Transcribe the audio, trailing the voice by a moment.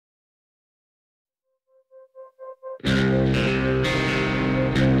I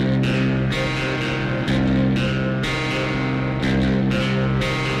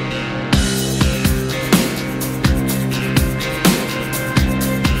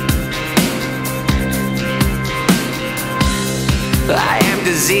am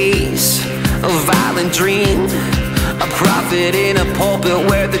disease, a violent dream, a prophet in a pulpit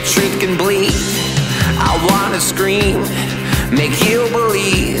where the truth can bleed. I wanna scream, make you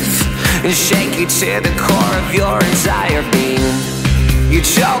believe, and shake you to the core of your entire being. You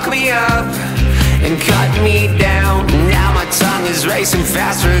choke me up and cut me down. Now my tongue is racing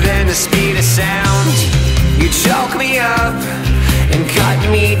faster than the speed of sound. You choke me up and cut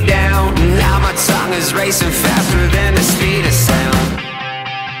me down. Now my tongue is racing faster than the speed of sound.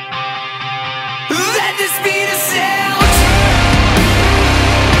 Than the speed of sound.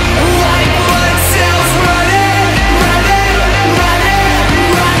 White blood cells running, running, running,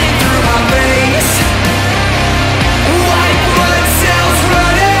 running through my veins. White blood cells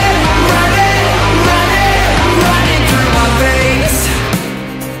running, running, running, running through my veins.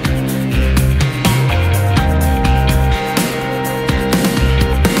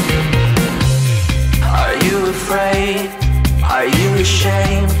 Are you afraid? Are you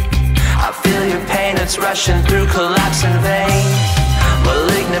ashamed? I feel your pain, it's rushing through collapsing veins.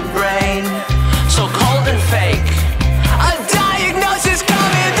 Malignant brain, so cold and fake. A diagnosis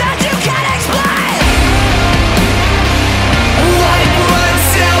coming that you can't explain. White blood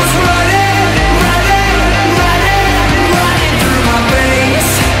cells running, running, running, running through my veins.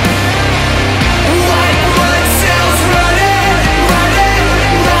 White blood cells running, running,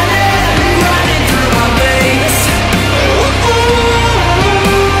 running, running through my veins.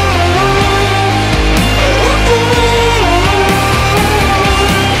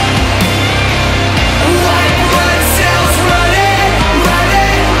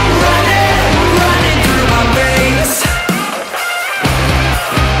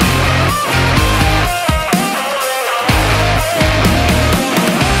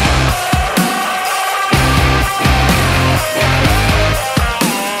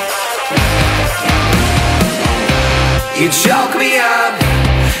 You choke me up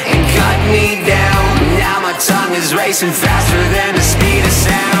and cut me down. Now my tongue is racing faster than the speed of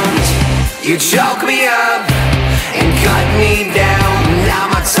sound. You choke me up and cut me down. Now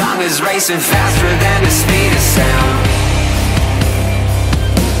my tongue is racing faster than the speed of sound.